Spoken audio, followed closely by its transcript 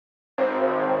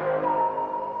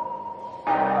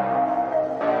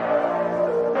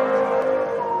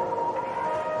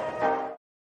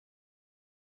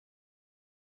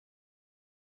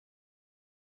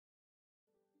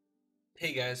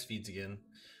Hey guys, Feeds again.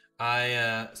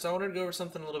 I wanted to go over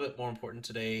something a little bit more important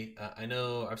today. I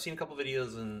know I've seen a couple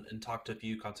videos and talked to a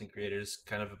few content creators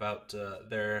kind of about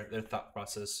their thought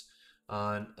process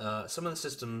on some of the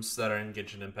systems that are in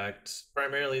Genshin Impact,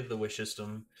 primarily the wish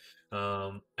system.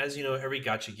 As you know, every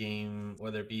gacha game,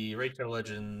 whether it be Raid Shadow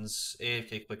Legends,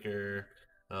 AFK Clicker,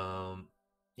 um,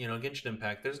 Genshin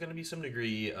Impact, there's going to be some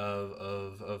degree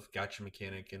of gacha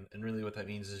mechanic, and really what that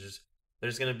means is just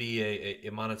there's going to be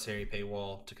a monetary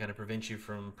paywall to kind of prevent you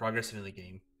from progressing in the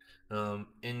game.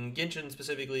 In Genshin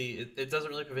specifically, it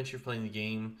doesn't really prevent you from playing the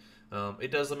game.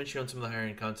 It does limit you on some of the higher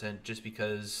end content just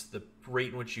because the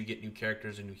rate in which you get new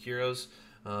characters and new heroes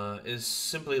is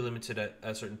simply limited at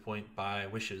a certain point by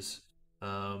wishes.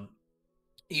 Um,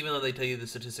 Even though they tell you the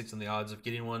statistics and the odds of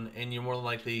getting one, and you're more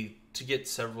likely to get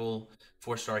several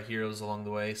four-star heroes along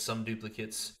the way, some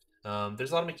duplicates. There's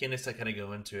a lot of mechanics that kind of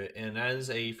go into it, and as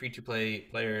a free-to-play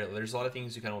player, there's a lot of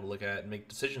things you kind of want to look at and make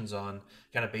decisions on,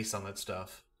 kind of based on that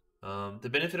stuff. The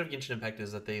benefit of Genshin Impact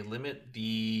is that they limit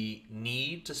the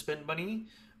need to spend money,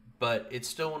 but it's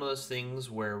still one of those things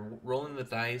where rolling the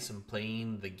dice and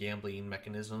playing the gambling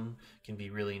mechanism can be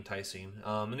really enticing.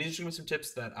 And these are going to be some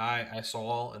tips that I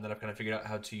saw and that I've kind of figured out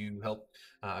how to help.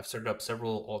 I've started up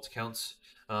several alt accounts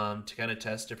to kind of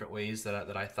test different ways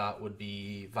that I thought would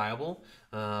be viable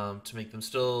to make them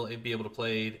still be able to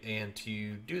play and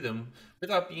to do them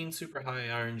without being super high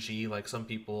RNG like some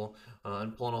people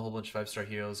and pulling a whole bunch of five-star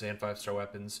heroes and five-star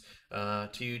weapons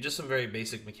to just some very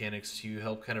basic mechanics to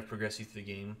help kind of progress you through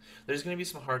the game. There's going to be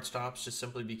some hard stops just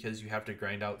simply because you have to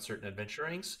grind out certain adventure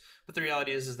ranks, but the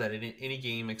reality is that in any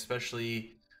game,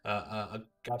 especially a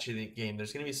gacha game,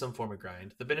 there's going to be some form of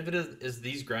grind. The benefit is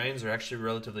these grinds are actually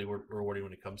relatively rewarding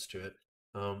when it comes to it.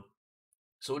 Um,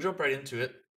 so we'll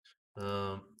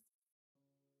um,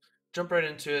 jump right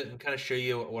into it and kind of show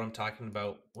you what I'm talking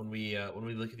about when we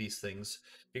look at these things.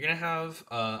 You're gonna have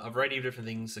a variety of different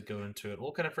things that go into it.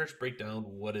 We'll kind of first break down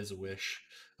what is a wish.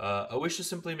 A wish is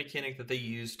simply a mechanic that they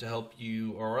use to help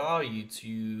you or allow you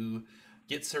to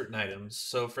get certain items.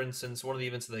 So, for instance, one of the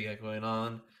events that they got going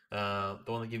on,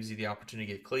 the one that gives you the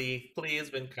opportunity to get Klee. Klee has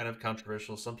been kind of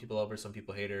controversial. Some people love her, some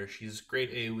people hate her. She's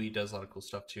great AoE, does a lot of cool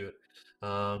stuff to it.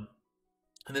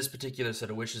 In this particular set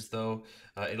of wishes, though,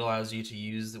 it allows you to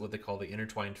use what they call the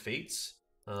intertwined fates.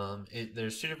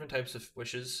 There's two different types of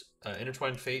wishes: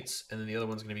 intertwined fates, and then the other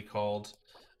one's going to be called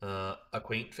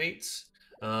acquaint fates.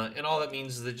 And all that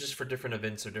means is that just for different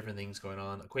events or different things going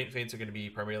on, acquaint fates are going to be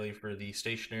primarily for the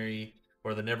stationary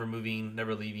or the never moving,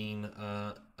 never leaving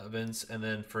events, and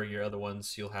then for your other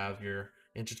ones, you'll have your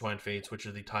intertwined fates, which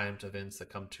are the timed events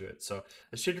that come to it. So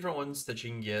there's two different ones that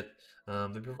you can get.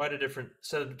 They provide a different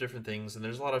set of different things, and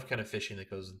there's a lot of kind of fishing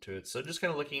that goes into it. So just kind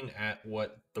of looking at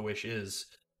what the wish is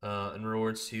in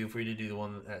regards to if we to do the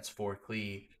one that's for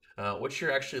Klee, what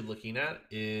you're actually looking at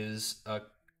is a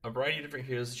variety of different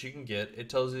heroes that you can get. It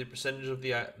tells you the percentage of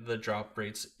the drop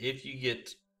rates. If you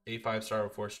get a 5-star or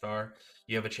 4-star,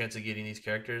 you have a chance of getting these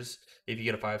characters. If you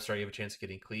get a 5-star, you have a chance of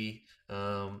getting Klee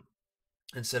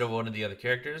instead of one of the other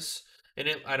characters. And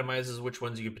it itemizes which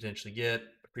ones you could potentially get.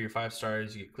 For your 5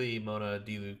 stars, you get Klee, Mona,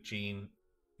 Diluc, Jean,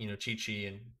 Chi Chi,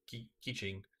 and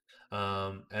Kiching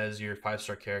as your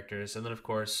 5-star characters. And then, of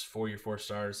course, for your 4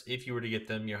 stars, if you were to get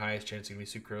them, your highest chance is going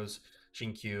to be Sucrose,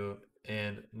 Q,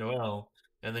 and Noel.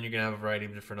 And then you're going to have a variety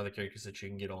of different other characters that you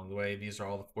can get along the way. These are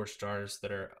all the 4 stars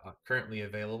that are currently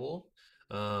available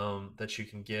that you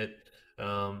can get.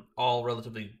 All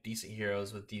relatively decent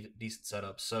heroes with decent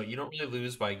setups. So you don't really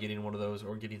lose by getting one of those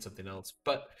or getting something else.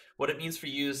 But what it means for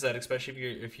you is that, especially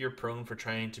if you're prone for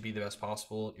trying to be the best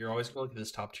possible, you're always going to look at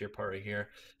this top tier part right here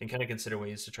and kind of consider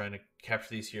ways to try and capture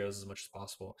these heroes as much as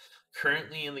possible.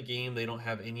 Currently in the game, they don't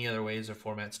have any other ways or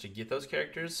formats to get those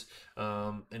characters,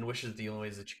 and Wish is the only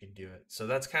ways that you can do it. So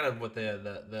that's kind of what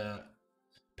the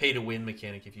pay to win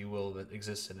mechanic, if you will, that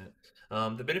exists in it.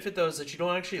 The benefit though is that you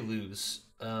don't actually lose.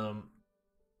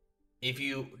 If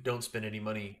you don't spend any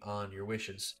money on your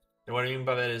wishes. And what I mean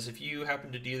by that is if you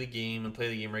happen to do the game and play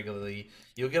the game regularly,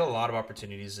 you'll get a lot of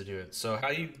opportunities to do it. So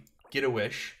how you get a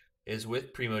wish is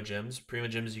with Primo Gems. Primo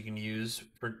Gems you can use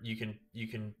for you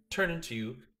can turn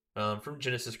into from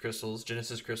Genesis crystals.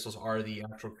 Genesis crystals are the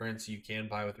actual currency you can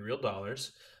buy with real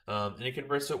dollars, and it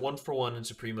converts it one for one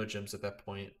into Primo Gems at that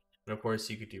point. And of course,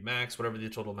 you could do max, whatever the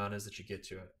total amount is that you get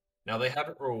to it. Now they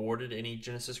haven't rewarded any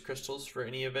Genesis crystals for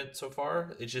any event so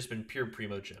far. It's just been pure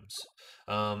Primo gems.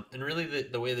 And really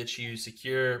the way that you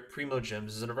secure Primo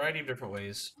gems is in a variety of different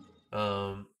ways.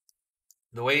 Um,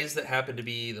 the ways that happen to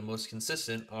be the most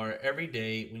consistent are every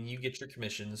day when you get your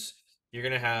commissions, you're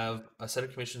going to have a set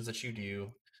of commissions that you do.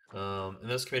 And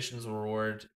those commissions will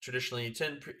reward traditionally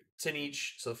 10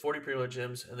 each, so 40 primo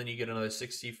gems, and then you get another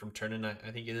 60 from turn-in, I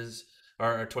think it is,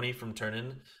 or 20 from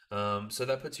turn-in. So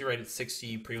that puts you right at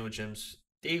 60 primo gems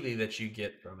daily that you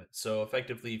get from it. So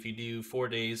effectively, if you do 4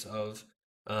 days of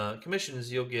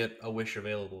commissions, you'll get a wish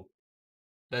available.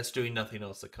 That's doing nothing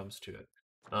else that comes to it.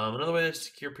 Another way to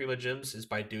secure Prima Gems is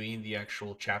by doing the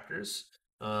actual chapters.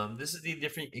 This is the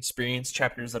different experience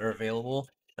chapters that are available.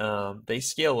 They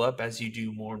scale up as you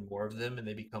do more and more of them, and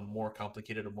they become more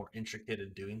complicated and more intricate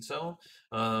in doing so.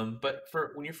 But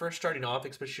for when you're first starting off,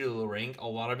 especially low rank, a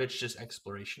lot of it's just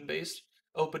exploration based.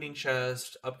 Opening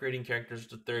chests, upgrading characters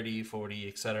to 30, 40,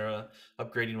 etc.,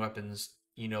 upgrading weapons,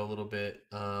 a little bit,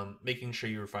 making sure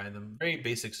you refine them. Very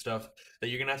basic stuff that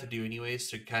you're gonna have to do anyways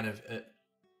to kind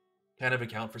of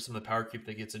account for some of the power creep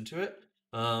that gets into it.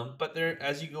 But there,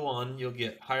 as you go on, you'll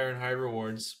get higher and higher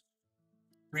rewards.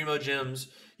 Primo gems,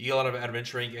 you get a lot of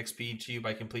adventure rank XP to you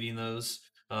by completing those.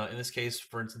 In this case,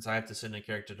 for instance, I have to send a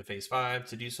character to phase 5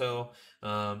 to do so,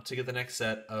 to get the next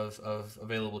set of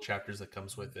available chapters that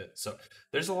comes with it. So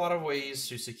there's a lot of ways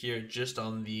to secure just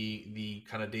on the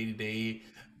kind of day-to-day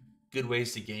good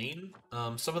ways to gain.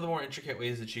 Some of the more intricate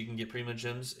ways that you can get Primo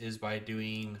Gems is by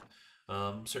doing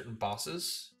certain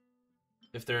bosses.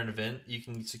 If they're an event, you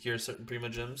can secure certain Primo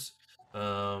Gems.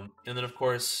 And then, of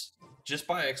course, just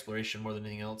by exploration more than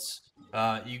anything else,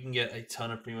 you can get a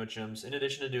ton of Primo Gems. In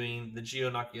addition to doing the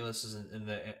Geonoculuses and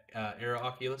the Era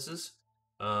Oculuses,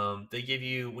 they give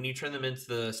you, when you turn them into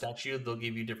the statue, they'll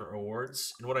give you different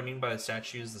rewards. And what I mean by the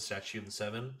statue is the statue of the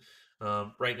seven.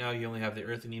 Right now, you only have the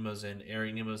Earth Nemos and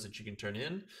Air Nemos that you can turn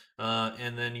in,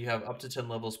 and then you have up to 10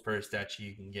 levels per statue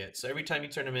you can get. So every time you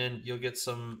turn them in, you'll get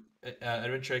some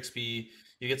adventure XP,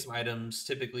 you get some items,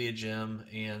 typically a gem,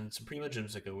 and some Primo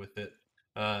Gems that go with it,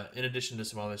 in addition to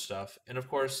some other stuff. And of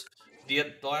course, the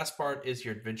last part is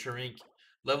your adventure rank.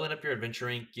 Leveling up your adventure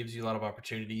rank gives you a lot of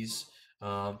opportunities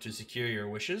to secure your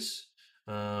wishes.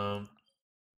 Um,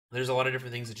 there's a lot of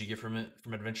different things that you get from it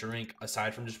from Adventure Rank.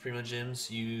 Aside from just Primo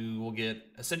Gems, you will get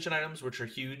Ascension items, which are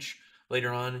huge.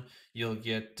 Later on, you'll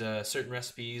get certain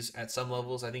recipes at some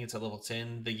levels. I think it's at level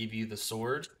 10. They give you the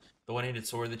sword, the one-handed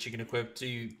sword that you can equip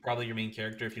to probably your main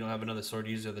character if you don't have another sword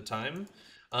user at the time.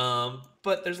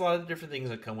 But there's a lot of different things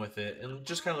that come with it. And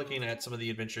just kind of looking at some of the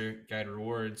Adventure Guide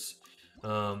rewards,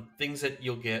 things that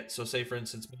you'll get. So say, for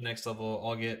instance, my next level,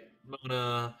 I'll get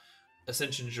Mona,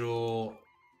 Ascension Jewel,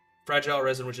 Fragile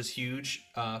Resin, which is huge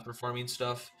for farming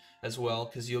stuff as well,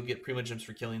 because you'll get Primo Gems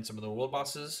for killing some of the world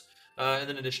bosses. And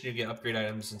then in addition, you get upgrade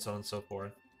items and so on and so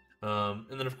forth.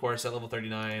 And then, of course, at level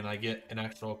 39, I get an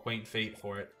actual Quaint Fate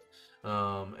for it.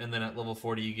 And then at level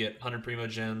 40, you get 100 Primo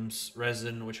Gems,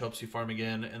 Resin, which helps you farm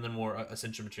again, and then more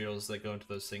Ascension materials that go into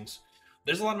those things.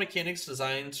 There's a lot of mechanics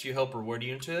designed to help reward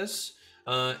you into this.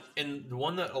 And the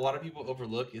one that a lot of people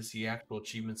overlook is the actual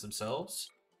achievements themselves.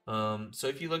 So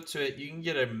if you look to it, you can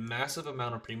get a massive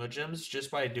amount of Primo Gems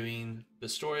just by doing the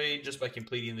story, just by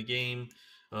completing the game,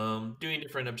 doing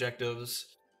different objectives,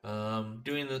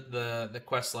 doing the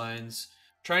quest lines,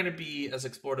 trying to be as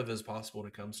explorative as possible when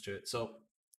it comes to it. So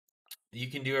you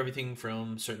can do everything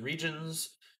from certain regions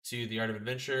to the Art of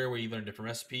Adventure, where you learn different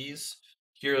recipes.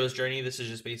 Hero's Journey, this is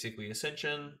just basically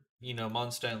Ascension.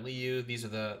 Mondstadt and Liu, these are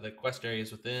the quest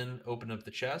areas within. Open up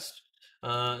the chest.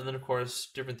 And then, of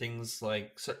course, different things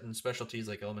like certain specialties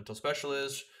like Elemental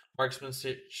Specialist,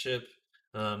 Marksmanship,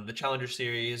 the Challenger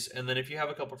series. And then if you have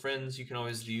a couple friends, you can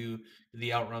always do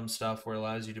the Outrun stuff where it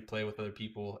allows you to play with other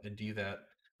people and do that.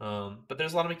 But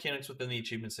there's a lot of mechanics within the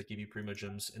achievements that give you Primo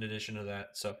Gems in addition to that.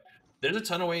 So there's a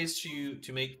ton of ways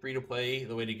to make free to play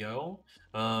the way to go.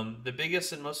 The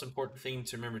biggest and most important thing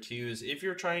to remember too is if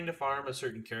you're trying to farm a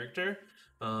certain character,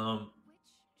 um,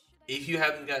 if you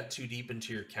haven't got too deep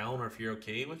into your account or if you're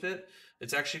okay with it,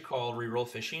 it's actually called reroll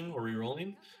fishing or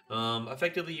rerolling.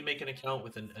 Effectively, you make an account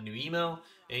with a new email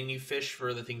and you fish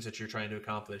for the things that you're trying to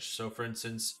accomplish. So, for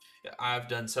instance, I've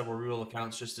done several reroll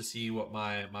accounts just to see what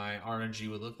my RNG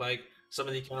would look like. Some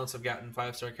of the accounts have gotten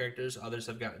 5-star characters, others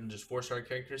have gotten just 4-star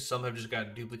characters, some have just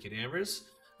gotten duplicate ambers.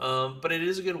 But it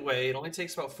is a good way. It only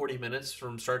takes about 40 minutes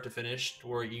from start to finish,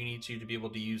 where you need to be able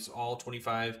to use all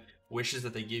 25 wishes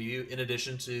that they give you, in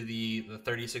addition to the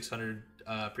 3,600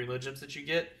 Primo Gems that you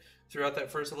get throughout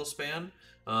that first little span.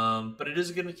 But it is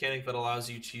a good mechanic that allows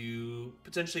you to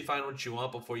potentially find what you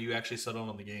want before you actually settle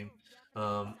on the game.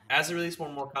 As they release more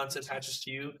and more content patches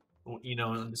to you,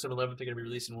 on December 11th, they're going to be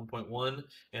releasing 1.1,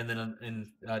 and then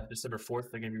on December 4th,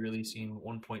 they're going to be releasing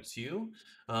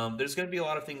 1.2. There's going to be a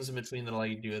lot of things in between that allow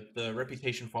you to do it. The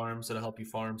reputation farms that'll help you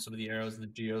farm some of the arrows and the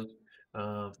geos.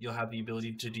 You'll have the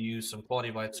ability to do some quality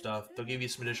of life stuff. They'll give you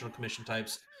some additional commission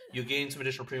types You'll gain some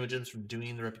additional primogems from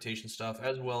doing the reputation stuff,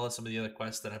 as well as some of the other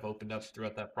quests that have opened up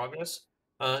throughout that progress.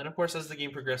 And of course, as the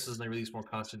game progresses and they release more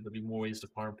content, there'll be more ways to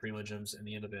farm primogems in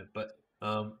the end of it. But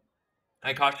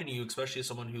I caution you, especially as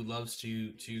someone who loves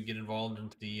to get involved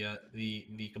into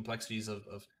the complexities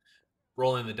of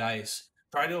rolling the dice.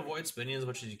 Try to avoid spending as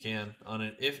much as you can on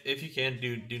it. If you can,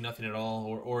 do nothing at all,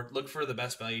 or look for the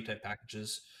best value type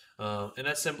packages. And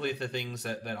that's simply the things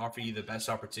that offer you the best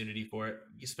opportunity for it.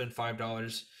 You spend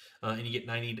 $5 and you get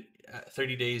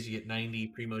 30 days. You get 90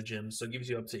 primo gems, so it gives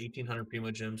you up to 1,800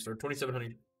 primo gems or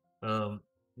 2,700,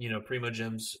 primo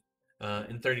gems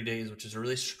in 30 days, which is a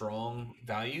really strong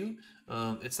value.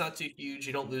 It's not too huge.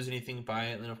 You don't lose anything by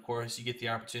it, and then of course you get the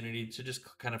opportunity to just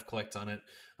kind of collect on it.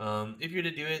 If you're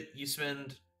to do it, you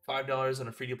spend $5 on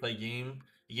a free to play game.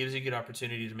 It gives you a good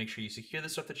opportunity to make sure you secure the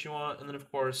stuff that you want, and then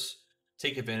of course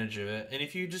take advantage of it. And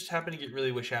if you just happen to get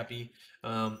really wish happy,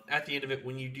 at the end of it,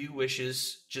 when you do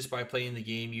wishes just by playing the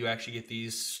game, you actually get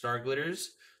these star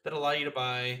glitters that allow you to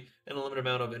buy an unlimited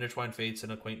amount of intertwined fates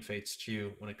and acquaint fates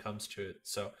too when it comes to it.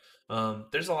 So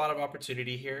there's a lot of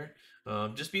opportunity here.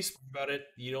 Just be smart about it.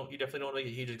 You definitely don't want to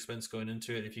get huge expense going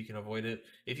into it if you can avoid it.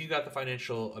 If you got the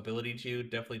financial ability to,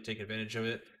 definitely take advantage of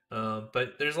it.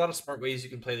 But there's a lot of smart ways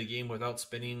you can play the game without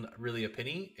spending really a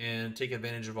penny and take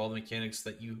advantage of all the mechanics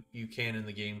that you can in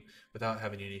the game without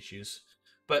having any issues.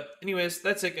 But anyways,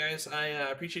 that's it, guys. I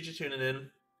appreciate you tuning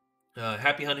in.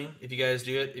 Happy hunting if you guys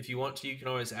do it. If you want to, you can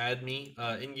always add me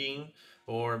in game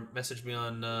or message me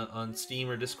on Steam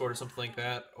or Discord or something like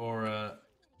that, or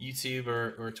YouTube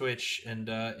or Twitch. And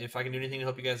if I can do anything to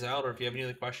help you guys out, or if you have any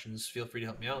other questions, feel free to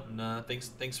help me out. And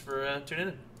thanks for tuning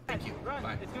in. Thank you. Run.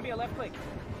 Bye. It's gonna be a left click.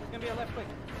 It's gonna be a left click.